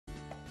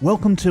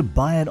Welcome to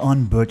Buy It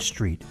on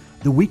BirchStreet,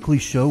 the weekly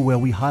show where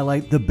we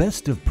highlight the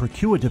best of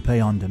procure-to-pay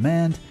on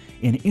demand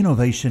in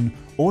innovation,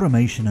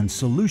 automation, and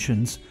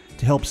solutions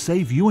to help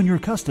save you and your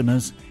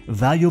customers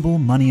valuable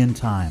money and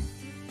time.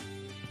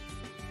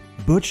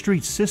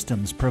 BirchStreet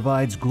Systems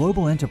provides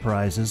global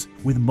enterprises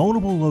with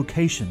multiple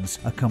locations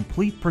a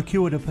complete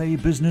procure-to-pay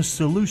business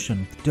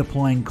solution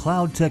deploying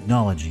cloud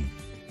technology.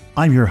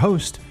 I'm your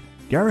host,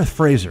 Gareth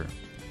Fraser.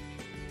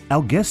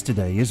 Our guest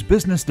today is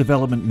Business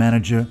Development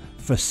Manager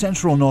for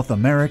Central North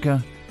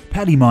America,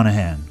 Patty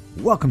Monaghan.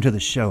 Welcome to the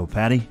show,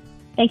 Patty.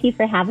 Thank you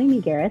for having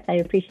me, Gareth. I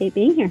appreciate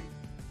being here.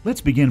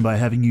 Let's begin by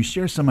having you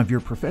share some of your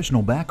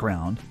professional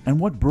background and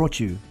what brought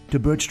you to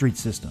BirchStreet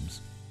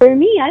Systems. For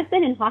me, I've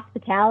been in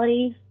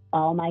hospitality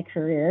all my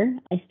career.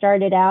 I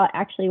started out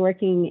actually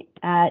working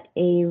at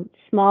a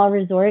small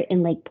resort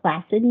in Lake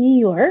Placid, New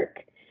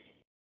York,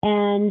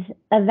 and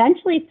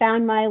eventually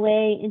found my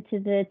way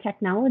into the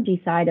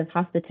technology side of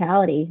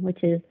hospitality,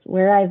 which is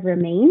where I've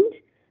remained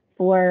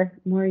for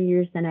more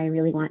years than I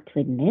really want to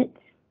admit.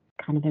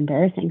 Kind of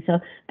embarrassing. So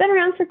been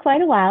around for quite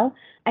a while.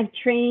 I've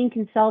trained,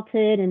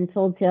 consulted, and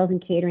sold sales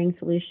and catering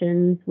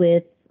solutions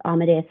with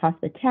Amadeus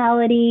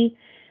Hospitality.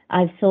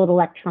 I've sold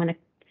electronic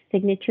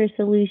signature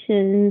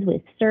solutions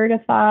with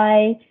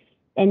Certify,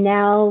 and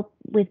now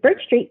with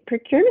BirchStreet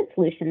Procurement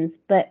Solutions.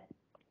 But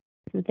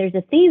if there's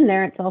a theme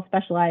there, it's all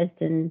specialized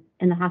in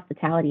the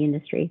hospitality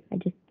industry.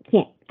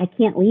 I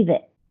can't leave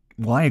it.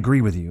 Well, I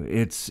agree with you.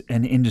 It's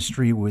an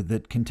industry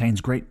that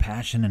contains great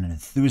passion and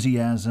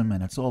enthusiasm,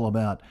 and it's all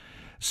about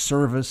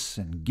service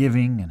and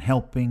giving and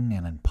helping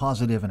and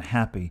positive and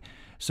happy.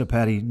 So,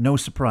 Patty, no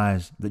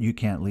surprise that you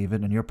can't leave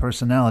it, and your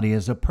personality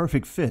is a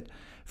perfect fit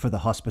for the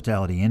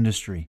hospitality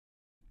industry.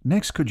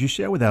 Next, could you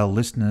share with our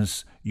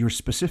listeners your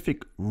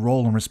specific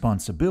role and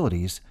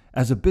responsibilities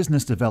as a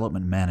business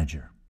development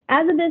manager?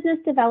 As a business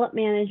development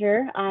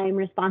manager, I'm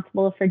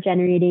responsible for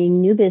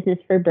generating new business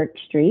for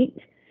BirchStreet.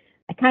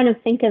 I kind of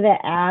think of it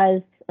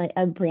as like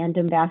a brand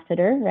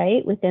ambassador,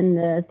 right, within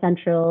the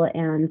Central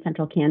and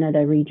Central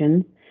Canada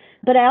regions.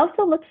 But I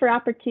also look for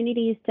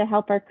opportunities to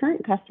help our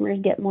current customers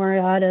get more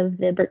out of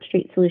the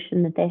BirchStreet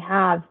solution that they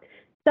have.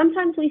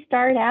 Sometimes we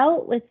start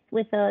out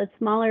with a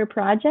smaller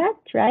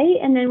project, right?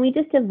 And then we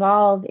just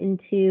evolve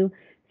into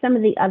some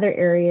of the other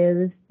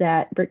areas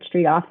that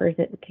BirchStreet offers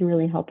that can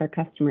really help our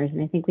customers.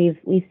 And I think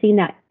we've seen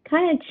that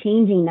kind of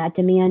changing, that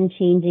demand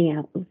changing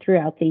out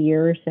throughout the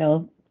year or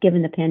so,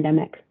 given the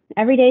pandemic.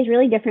 Every day is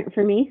really different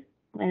for me.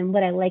 And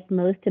what I like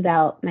most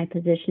about my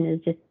position is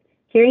just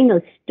hearing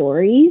those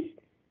stories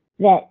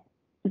that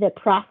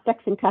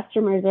prospects and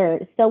customers are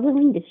so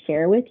willing to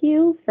share with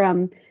you,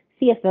 from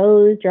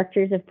CFOs,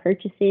 directors of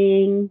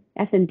purchasing,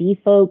 F&B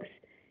folks.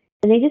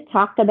 And they just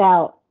talk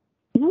about,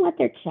 what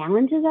their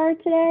challenges are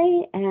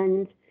today.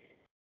 And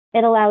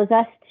it allows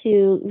us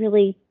to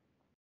really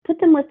put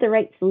them with the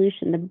right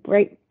solution, the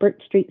right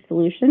BirchStreet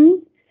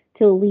solutions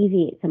to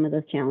alleviate some of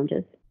those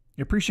challenges.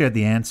 I appreciate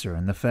the answer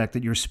and the fact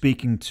that you're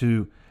speaking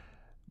to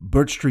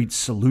BirchStreet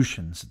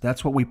Solutions.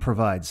 That's what we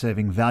provide,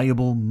 saving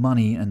valuable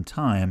money and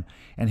time.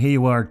 And here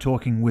you are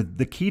talking with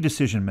the key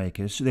decision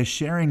makers. They're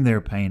sharing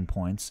their pain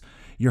points.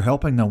 You're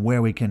helping them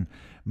where we can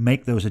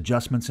make those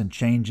adjustments and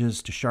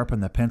changes to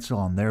sharpen the pencil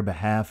on their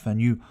behalf. And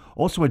you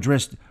also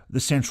addressed the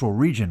central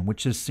region,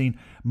 which has seen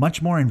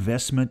much more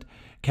investment,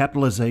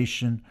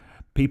 capitalization,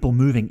 people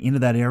moving into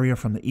that area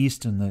from the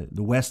east and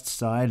the west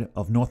side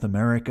of North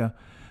America.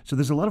 So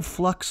there's a lot of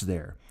flux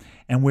there.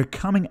 And we're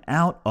coming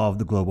out of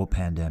the global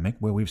pandemic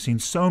where we've seen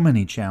so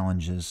many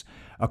challenges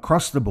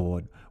across the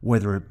board,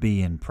 whether it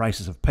be in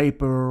prices of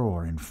paper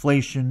or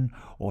inflation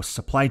or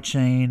supply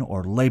chain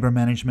or labor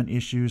management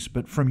issues.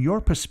 But from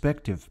your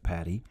perspective,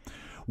 Patty,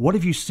 what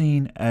have you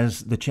seen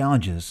as the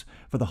challenges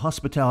for the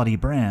hospitality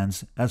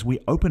brands as we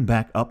open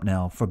back up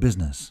now for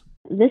business?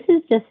 This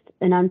is just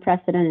an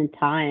unprecedented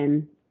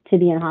time to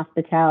be in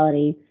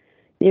hospitality.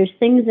 There's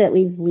things that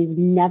we've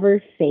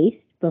never faced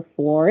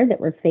before that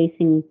we're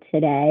facing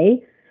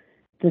today.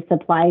 The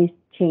supply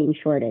chain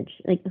shortage.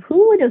 Like,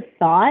 who would have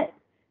thought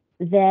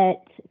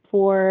that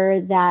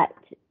for that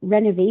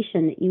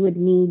renovation that you would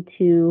need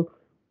to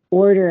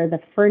order the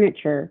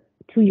furniture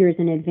 2 years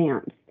in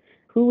advance?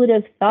 Who would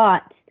have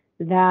thought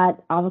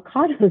that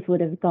avocados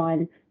would have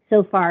gone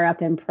so far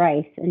up in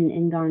price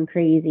and gone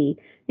crazy?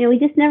 We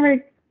just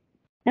never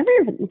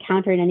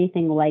encountered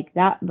anything like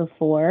that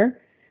before.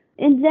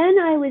 And then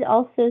I would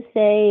also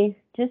say,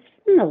 just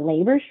from the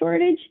labor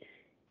shortage,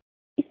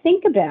 you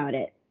think about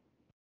it.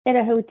 At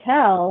a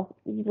hotel,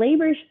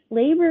 labor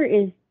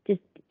is just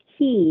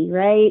key,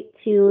 right,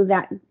 to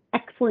that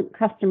excellent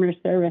customer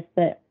service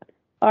that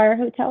our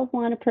hotels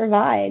want to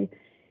provide.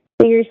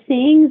 So you're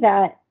seeing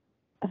that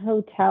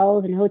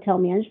hotels and hotel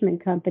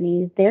management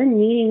companies, they're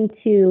needing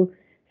to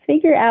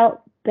figure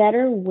out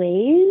better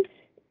ways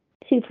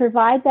to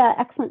provide that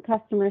excellent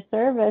customer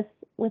service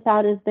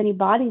without as many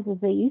bodies as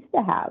they used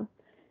to have.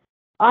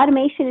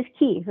 Automation is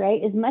key,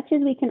 right? As much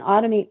as we can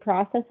automate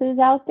processes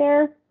out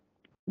there,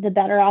 the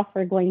better off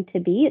we're going to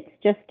be.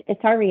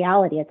 It's our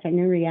reality. It's our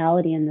new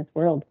reality in this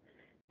world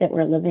that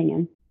we're living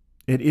in.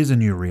 It is a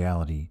new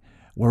reality.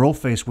 We're all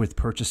faced with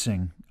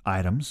purchasing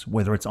items,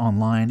 whether it's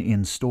online,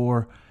 in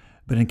store,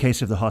 but in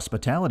case of the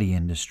hospitality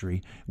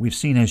industry, we've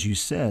seen, as you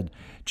said,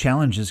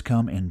 challenges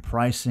come in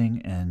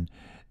pricing and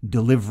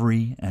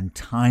delivery and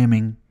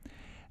timing.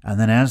 And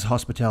then as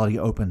hospitality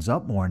opens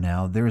up more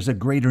now, there is a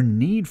greater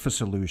need for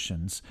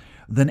solutions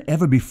than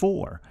ever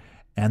before.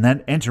 And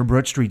that enter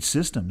BirchStreet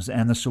systems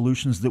and the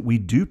solutions that we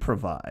do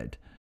provide,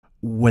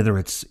 whether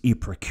it's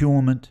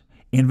e-procurement,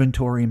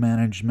 inventory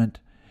management,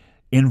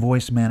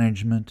 invoice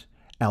management,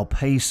 our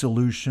pay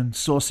solution,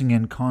 sourcing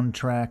and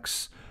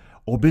contracts,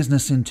 or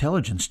business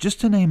intelligence,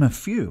 just to name a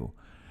few.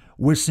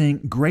 We're seeing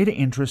greater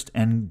interest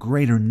and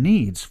greater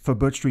needs for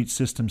BirchStreet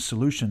Systems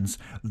solutions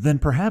than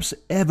perhaps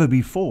ever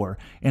before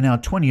in our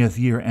 20th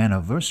year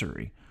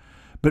anniversary.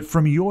 But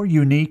from your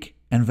unique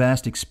and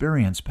vast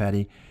experience,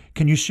 Patty,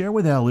 can you share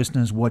with our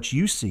listeners what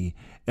you see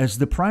as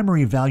the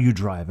primary value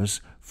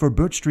drivers for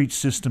BirchStreet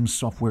Systems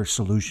software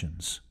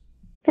solutions?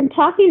 From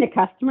talking to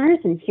customers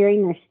and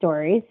hearing their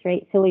stories,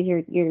 right? So as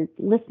you're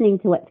listening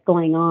to what's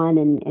going on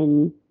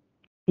in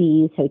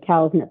these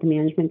hotels and at the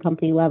management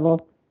company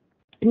level,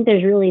 I think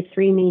there's really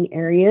three main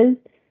areas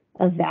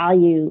of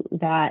value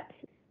that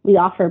we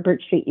offer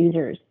BirchStreet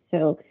users.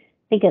 So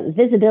think of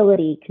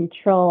visibility,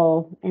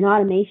 control, and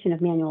automation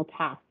of manual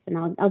tasks.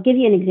 And I'll give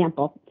you an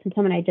example.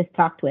 Someone I just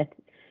talked with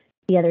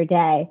the other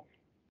day,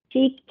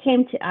 she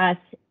came to us.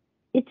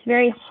 It's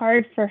very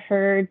hard for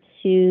her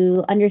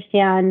to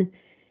understand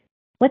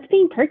what's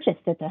being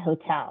purchased at the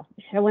hotel.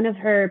 So one of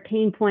her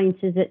pain points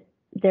is that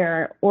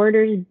there are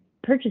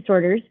purchase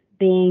orders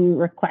being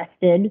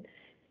requested,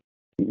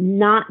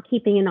 not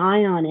keeping an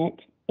eye on it,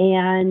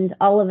 and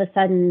all of a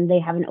sudden they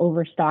have an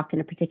overstock in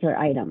a particular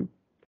item.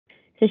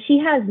 So she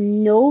has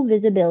no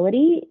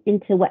visibility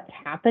into what's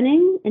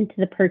happening into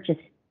the purchase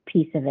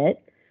piece of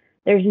it.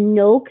 There's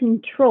no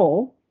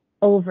control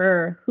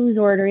over who's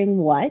ordering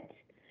what,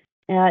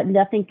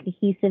 nothing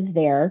cohesive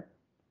there.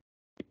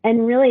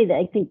 And really,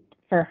 I think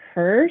for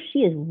her, she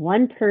is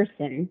one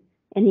person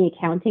in the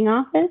accounting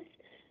office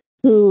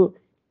who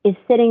is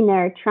sitting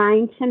there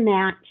trying to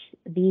match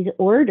these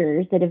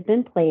orders that have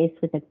been placed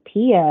with a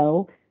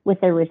PO, with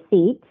a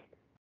receipt,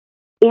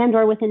 and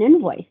or with an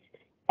invoice.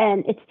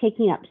 And it's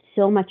taking up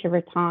so much of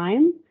her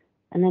time.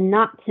 And then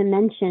not to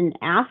mention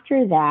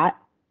after that,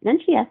 then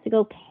she has to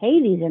go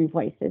pay these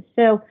invoices.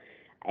 So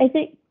I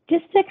think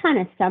just to kind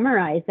of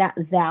summarize that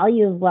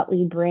value of what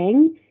we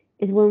bring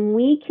is when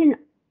we can,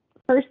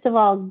 first of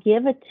all,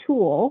 give a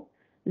tool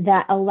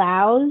that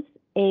allows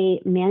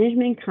a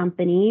management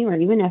company or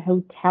even a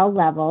hotel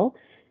level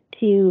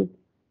to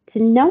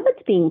know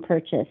what's being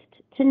purchased,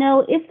 to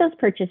know if those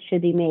purchases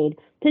should be made,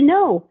 to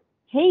know,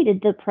 hey,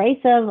 did the price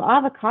of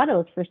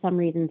avocados for some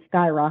reason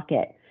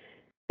skyrocket?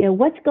 You know,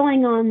 what's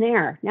going on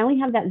there? Now we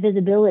have that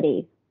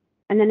visibility.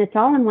 And then it's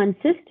all in one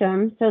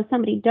system. So if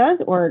somebody does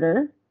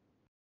order,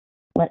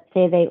 let's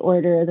say they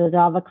order those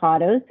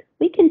avocados,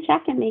 we can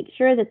check and make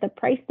sure that the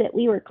price that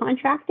we were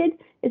contracted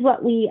is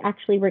what we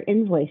actually were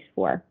invoiced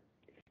for.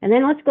 And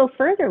then let's go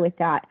further with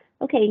that.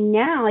 Okay,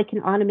 now I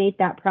can automate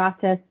that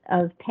process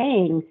of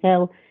paying.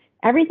 So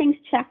everything's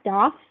checked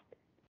off,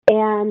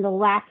 and the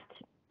last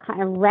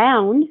kind of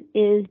round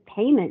is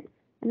payment.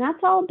 And that's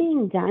all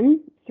being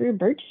done through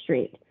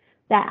BirchStreet.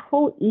 That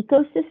whole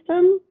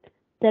ecosystem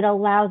that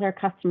allows our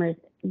customers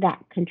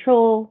that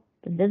control,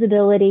 the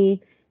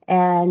visibility,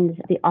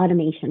 and the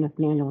automation of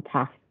manual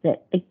tasks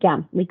that,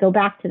 again, we go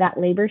back to that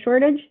labor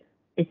shortage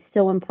is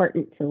so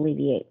important to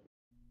alleviate.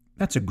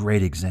 That's a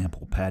great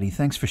example, Patty.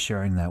 Thanks for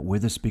sharing that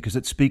with us, because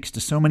it speaks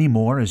to so many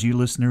more, as you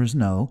listeners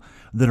know,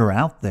 that are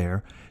out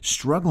there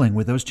struggling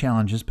with those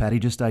challenges Patty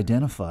just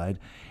identified,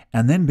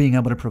 and then being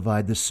able to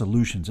provide the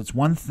solutions. It's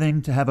one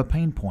thing to have a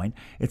pain point.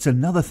 It's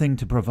another thing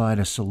to provide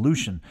a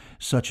solution,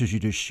 such as you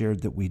just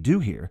shared that we do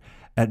here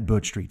at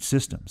BirchStreet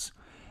Systems.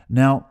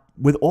 Now,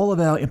 with all of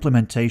our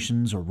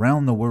implementations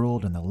around the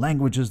world and the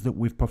languages that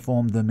we've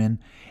performed them in,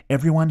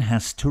 everyone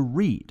has to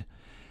read.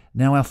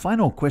 Now, our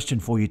final question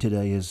for you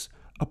today is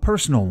a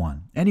personal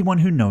one. Anyone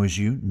who knows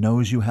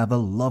you have a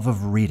love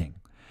of reading.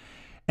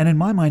 And in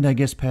my mind, I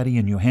guess, Patty,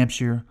 in New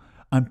Hampshire,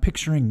 I'm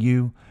picturing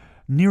you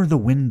near the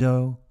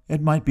window.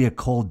 It might be a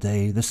cold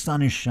day. The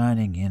sun is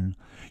shining in.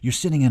 You're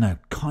sitting in a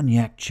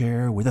cognac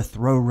chair with a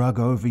throw rug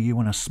over you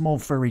and a small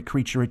furry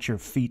creature at your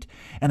feet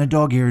and a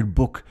dog-eared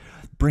book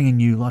bringing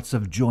you lots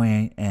of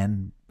joy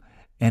and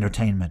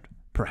entertainment,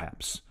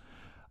 perhaps.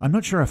 I'm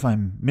not sure if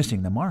I'm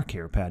missing the mark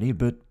here, Patty,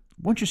 but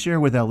won't you share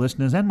with our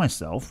listeners and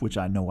myself, which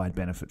I know I'd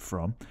benefit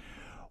from,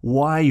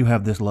 why you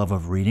have this love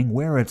of reading,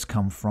 where it's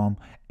come from,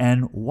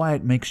 and why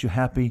it makes you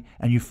happy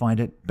and you find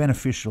it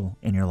beneficial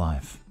in your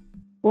life?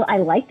 Well, I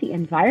like the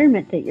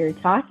environment that you're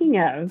talking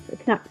of.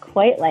 It's not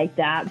quite like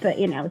that, but,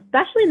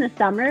 especially in the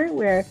summer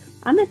where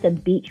I'm at the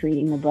beach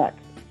reading the book,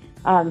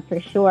 for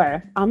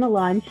sure, on the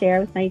lawn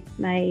chair with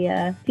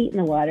my feet in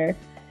the water.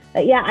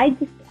 But yeah,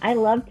 I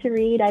love to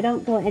read. I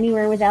don't go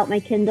anywhere without my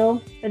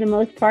Kindle for the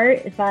most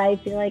part. If I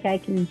feel like I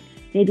can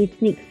maybe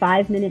sneak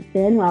 5 minutes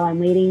in while I'm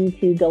waiting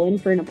to go in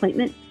for an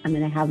appointment. I'm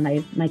going to have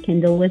my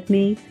Kindle with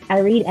me. I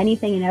read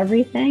anything and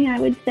everything, I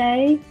would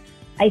say.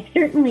 I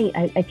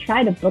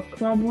tried a book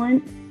club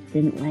once,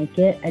 didn't like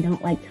it. I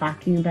don't like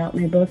talking about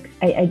my books.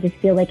 I just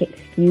feel like it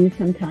skews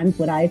sometimes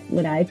what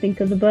I think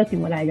of the book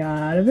and what I got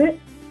out of it.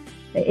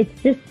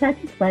 It's just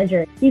such a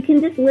pleasure. You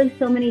can just live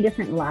so many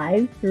different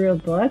lives through a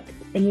book,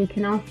 and you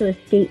can also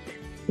escape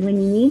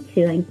when you need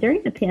to. Like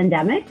during the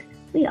pandemic,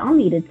 we all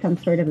needed some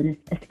sort of an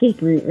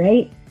escape route,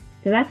 right?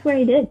 So that's what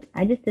I did.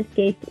 I just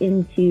escaped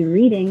into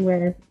reading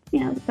where,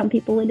 some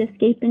people would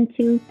escape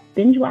into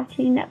binge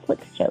watching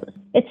Netflix shows.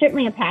 It's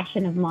certainly a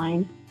passion of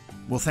mine.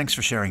 Well, thanks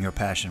for sharing your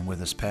passion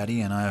with us,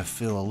 Patty, and I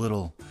feel a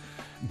little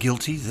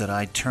guilty that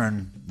I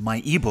turn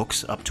my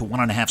ebooks up to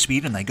 1.5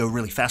 speed and they go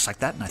really fast like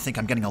that, and I think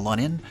I'm getting a lot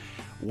in,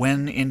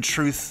 when in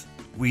truth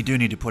we do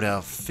need to put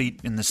our feet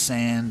in the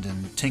sand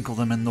and tinkle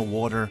them in the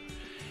water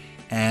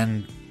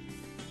and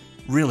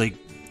really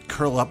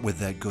curl up with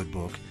that good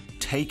book,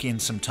 take in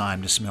some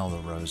time to smell the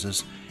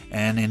roses,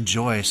 and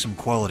enjoy some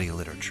quality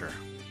literature.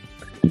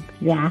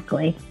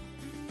 Exactly.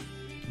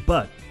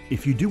 But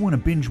if you do want to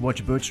binge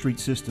watch BirchStreet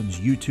Systems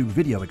YouTube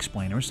video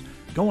explainers,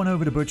 go on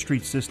over to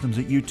BirchStreet Systems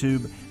at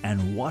YouTube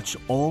and watch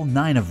all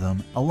 9 of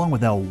them along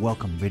with our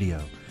welcome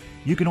video.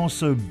 You can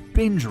also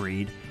binge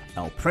read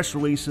our press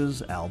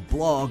releases, our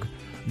blog,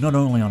 not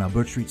only on our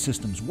BirchStreet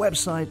Systems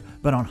website,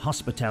 but on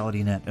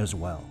HospitalityNet as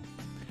well.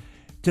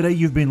 Today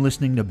you've been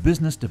listening to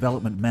Business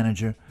Development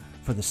Manager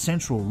for the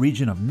Central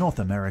Region of North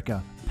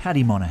America,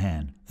 Patty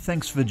Monaghan.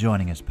 Thanks for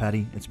joining us,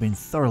 Patty. It's been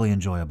thoroughly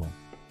enjoyable.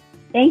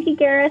 Thank you,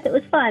 Gareth. It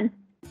was fun.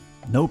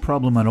 No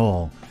problem at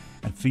all.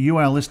 And for you,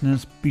 our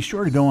listeners, be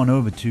sure to go on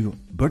over to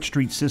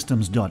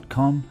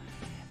birchstreetsystems.com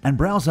and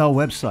browse our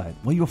website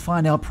where you'll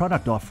find our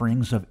product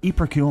offerings of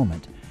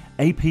e-procurement,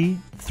 AP,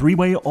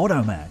 three-way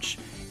auto match,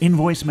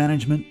 invoice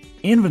management,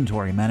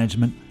 inventory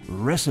management,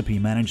 recipe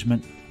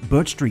management,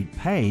 BirchStreet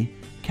Pay,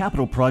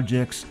 capital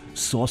projects,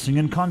 sourcing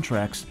and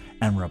contracts,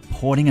 and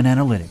reporting and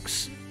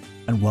analytics.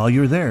 And while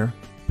you're there,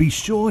 be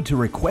sure to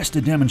request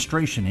a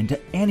demonstration into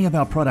any of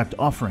our product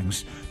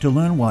offerings to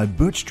learn why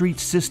BirchStreet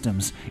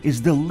Systems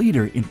is the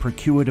leader in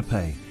procure to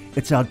pay.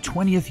 It's our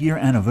 20th year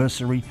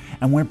anniversary,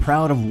 and we're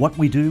proud of what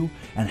we do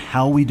and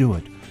how we do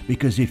it.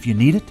 Because if you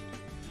need it,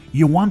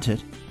 you want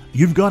it,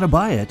 you've got to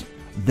buy it,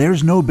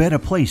 there's no better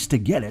place to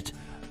get it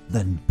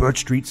than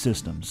BirchStreet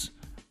Systems.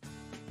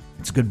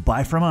 It's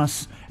goodbye from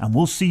us, and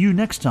we'll see you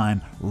next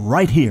time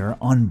right here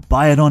on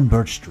Buy It on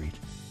Birch Street.